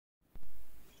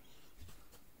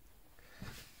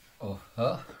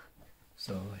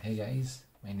So hey guys,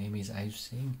 my name is Ayush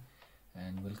Singh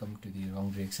and welcome to the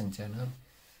Wrong Direction channel.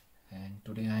 And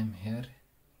today I am here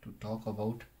to talk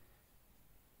about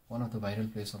one of the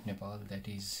viral place of Nepal, that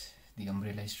is the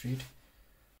Umbrella Street.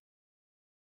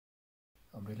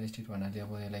 Umbrella Street भन्नाले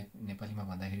अब यसलाई नेपालीमा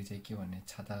भन्दाखेरि चाहिँ के भन्ने,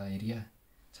 छाता area,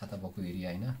 छाता भएको एरिया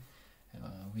हैन,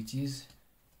 which is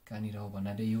कहाँनिर हो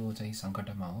भन्नाले यो चाहिँ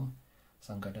सङ्कटामा हो.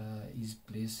 Sankata is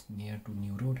place near to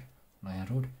new road, नयाँ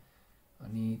रोड.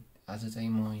 अनि आज चाहिँ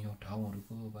म यो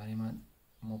ठाउँहरुको बारेमा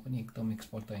म पनि एकदम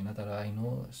एक्सपर्ट त हैन, तर I know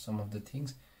some of the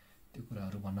things, त्यो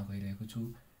कुराहरु भन्न गइरहेको छु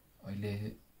अहिले.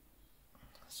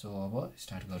 सो अब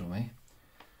स्टार्ट गरौँ है.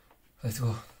 Let's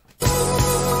go.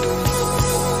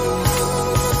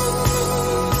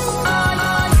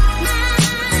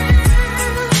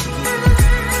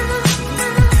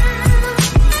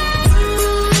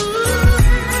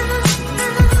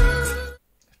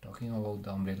 Talking about the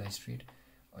umbrella street,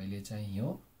 अहिले चाहिँ यो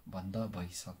बन्द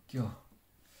भइसक्यो.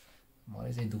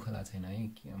 मलाई चाहिँ दुःख लाग्छ छैन है,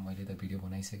 कि मैले त भिडियो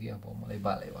बनाइसकेँ, अब मलाई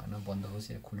बालै भएन बन्द होस्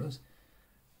या खुलोस्.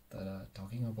 तर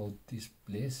टकिङ अबाउट दिस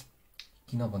प्लेस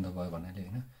किन बन्द भयो भन्नाले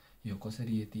हैन, यो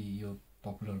कसरी यति यो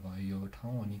पपुलर भयो यो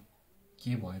ठाउँ, अनि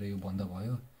के भएर यो बन्द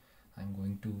भयो, I am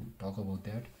going to talk about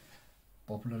that.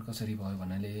 Popular कसरी भयो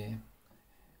भन्नाले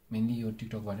मेनली यो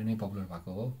टिकटकबाट नै पपुलर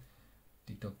भएको हो.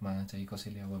 टिकटकमा चाहिँ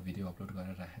कसैले अब भिडियो अपलोड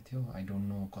गरेर राखेको थियो, आई डोन्ट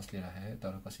नो कसले राखे,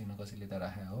 तर कसै न कसैले त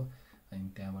राखे हो. अनि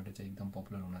त्यहाँबाट चाहिँ एकदम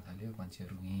पपुलर हुन थाल्यो,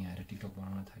 मान्छेहरू यहीँ आएर टिकटक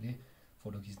बनाउन थाले,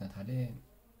 फोटो खिच्न थाले.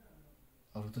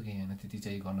 अरू त केही हैन, त्यति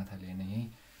चाहिँ गर्न थाले हैन, यहीँ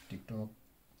टिकटक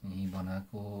यहीँ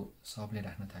बनाएको सबले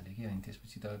राख्न थाले कि. अनि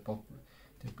त्यसपछि त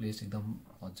त्यो प्लेस एकदम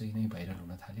अझै नै भाइरल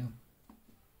हुन थाल्यो.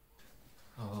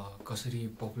 कसरी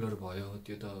पपुलर भयो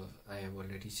त्यो त I have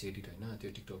already shed it हैन,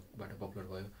 त्यो टिकटकबाट पपुलर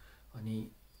भयो. अनि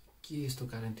के यस्तो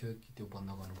कारण थियो कि त्यो बन्द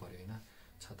गर्नु पर्यो हैन,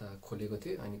 छाता खोलेको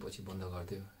थियो अनि पछि बन्द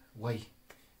गरिदियो. वाइ?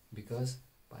 बिकज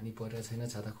पानी परिरहेको छैन,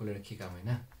 छाता खोलेर के काम हैन.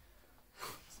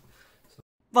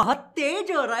 बहुत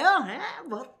तेज हो रहा है,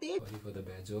 बहुत तेज. Sorry for the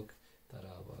bad joke. तर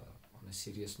अब अन अ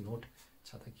सिरियस नोट,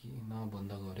 छाता किन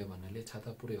बन्द गर्यो भन्नाले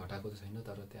छाता पुरै हटाएको त छैन,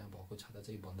 तर त्यहाँ भएको छाता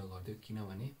चाहिँ बन्द गरिदियो.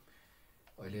 किनभने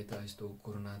अहिले त यस्तो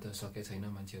कोरोना त सके छैन,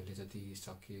 मान्छेहरूले जति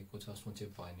सकेको छ सोचे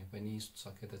भने पनि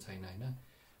सके त छैन हैन.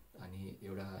 अनि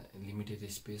एउटा लिमिटेड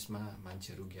स्पेसमा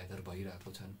मान्छेहरू ग्यादर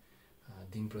भइरहेको छन्.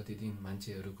 दिन प्रतिदिन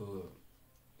मान्छेहरूको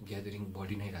ग्यादरिङ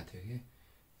बढी नै रहेको थियो कि.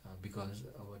 बिकज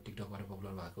अब टिकटकबाट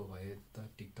पपुलर भएको भए त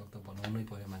टिकटक त बनाउनै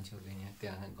पर्यो मान्छेहरूले यहाँ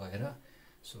त्यहाँ गएर.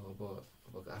 सो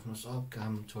अब आफ्नो सब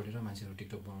काम छोडेर मान्छेहरू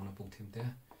टिकटक बनाउन पुग्थ्यौँ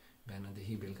त्यहाँ,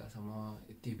 बिहानदेखि बेलुकासम्म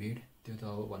यति भिड. त्यो त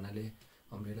अब भन्नाले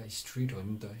अम्ब्रेला स्ट्रिट हो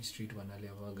नि त, स्ट्रिट भन्नाले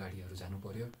अब गाडीहरू जानु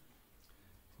पर्यो,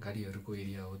 गाडीहरूको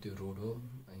एरिया हो त्यो, रोड हो.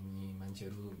 अनि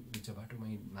मान्छेहरू बिच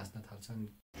बाटोमै नाच्न थाल्छन्,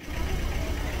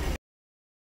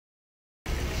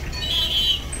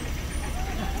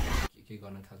 के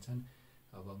गर्न थाल्छन्.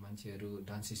 अब मान्छेहरू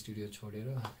डान्स स्टुडियो छोडेर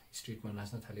स्ट्रिटमा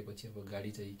नाच्न थालेपछि अब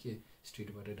गाडी चाहिँ के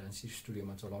स्ट्रिटबाट डान्स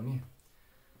स्टुडियोमा चलाउने.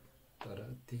 तर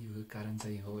त्यही कारण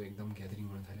चाहिँ हो, एकदम ग्यादरिङ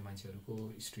हुन थाल्यो मान्छेहरूको.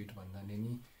 स्ट्रिट भन्नाले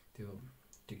नि त्यो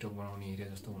टिकटक बनाउने एरिया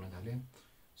जस्तो हुन थाल्यो.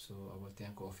 सो अब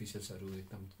त्यहाँको अफिसियल्सहरू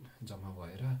एकदम जम्मा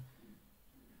भएर,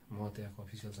 म त्यहाँको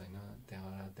अफिसियल्स होइन,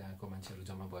 त्यहाँको मान्छेहरू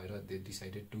जम्मा भएर they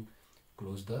decided to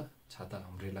close the छाता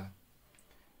अम्ब्रेला.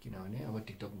 किनभने अब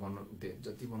टिकटक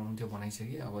जति बनाउनु थियो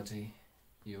बनाइसके, अब चाहिँ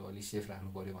यो अलि सेफ राख्नु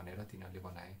पर्यो भनेर तिनीहरूले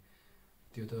बनाए.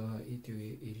 त्यो त त्यो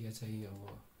एरिया चाहिँ अब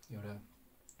एउटा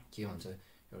के भन्छ,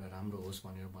 एउटा राम्रो होस्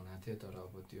भनेर बनाएको थियो, तर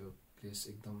अब त्यो प्लेस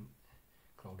एकदम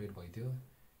क्राउडेड भइदियो.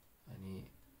 अनि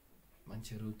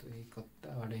मान्छेहरू त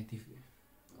कताबाट यति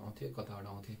आउँथे, कताबाट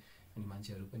आउँथे. अनि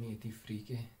मान्छेहरू पनि यति फ्री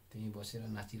के त्यहीँ बसेर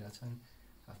नाचिरहेछन्,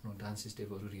 आफ्नो डान्स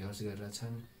स्टेपहरू रिहर्स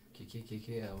गरिरहेछन्,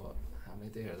 के. अब हामीलाई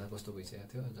त हेर्दा कस्तो भइसकेको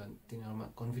थियो, झन् तिनीहरूमा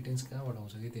कन्फिडेन्स कहाँबाट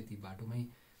आउँछ कि त्यति बाटोमै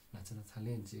नाच्न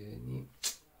थाले जे नि.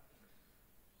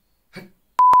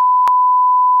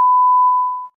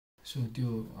 सो त्यो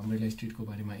अम्ब्रेला स्ट्रिटको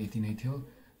बारेमा यति नै थियो.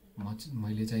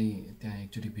 मैले चाहिँ त्यहाँ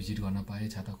एकचोटि भिजिट गर्न पाएँ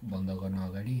छाता बन्द गर्न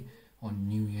अगाडि, अन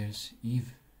न्यू इयर्स इभ.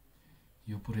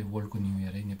 यो पुरै वर्ल्डको न्यू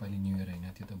इयर है, नेपाली न्यू इयर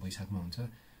होइन, त्यो त वैशाखमा हुन्छ.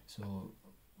 सो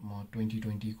म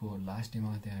 2020 को लास्ट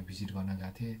डेमा त्यहाँ भिजिट गर्न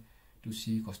गएको थिएँ टु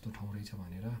सी कस्तो ठाउँ रहेछ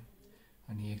भनेर.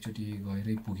 अनि एकचोटि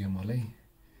गएरै पुग्यो मलाई,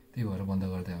 त्यही भएर बन्द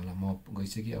गर्दै होला. म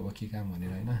गइसकेँ अब के काम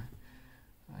भनेर होइन,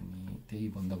 अनि त्यही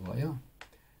बन्द भयो.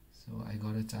 So I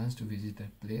got a chance to visit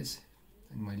that place.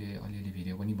 अनि मैले अलिअलि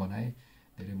भिडियो पनि बनाएँ,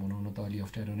 धेरै बनाउन त अलि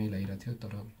अप्ठ्यारो नै लागिरहेको थियो,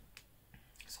 तर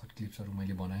सर्ट क्लिप्सहरू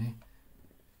मैले बनाएँ.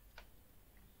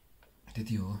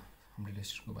 त्यति हो अम्ब्रेला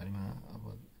स्ट्रिटको बारेमा. अब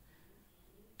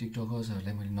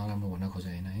टिकटकर्सहरूलाई मैले नराम्रो भन्न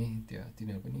खोजेँ होइन है,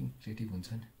 तिनीहरू पनि क्रिएटिभ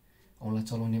हुन्छन्, औँला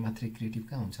चलाउने मात्रै क्रिएटिभ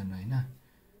कहाँ हुन्छन् होइन.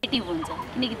 क्रिएटिभ हुन्छ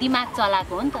किनकि दिमाग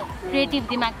चलाएको हो नि त क्रिएटिभ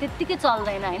दिमाग त्यत्तिकै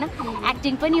चल्दैन हैन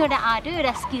एक्टिङ पनि एउटा आर्ट हो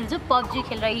एउटा स्किल्स हो पब्जी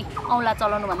खेलेर औँला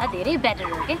चलाउनु भन्दा धेरै बेटर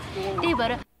हो के त्यही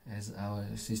भएर एज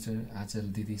आवर सिस्टर आचल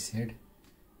दिदी सेड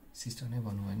सिस्टर नै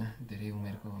भन्नु हैन धेरै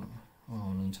उमेरको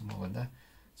हुनुहुन्छ मभन्दा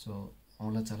सो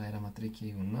औँला चलाएर मात्रै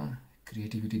केही हुन्न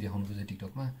क्रिएटिभिटी देखाउनुपर्छ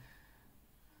टिकटकमा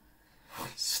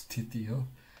स्थिति हो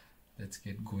let's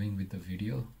get going with the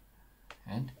video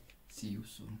and C you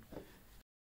soon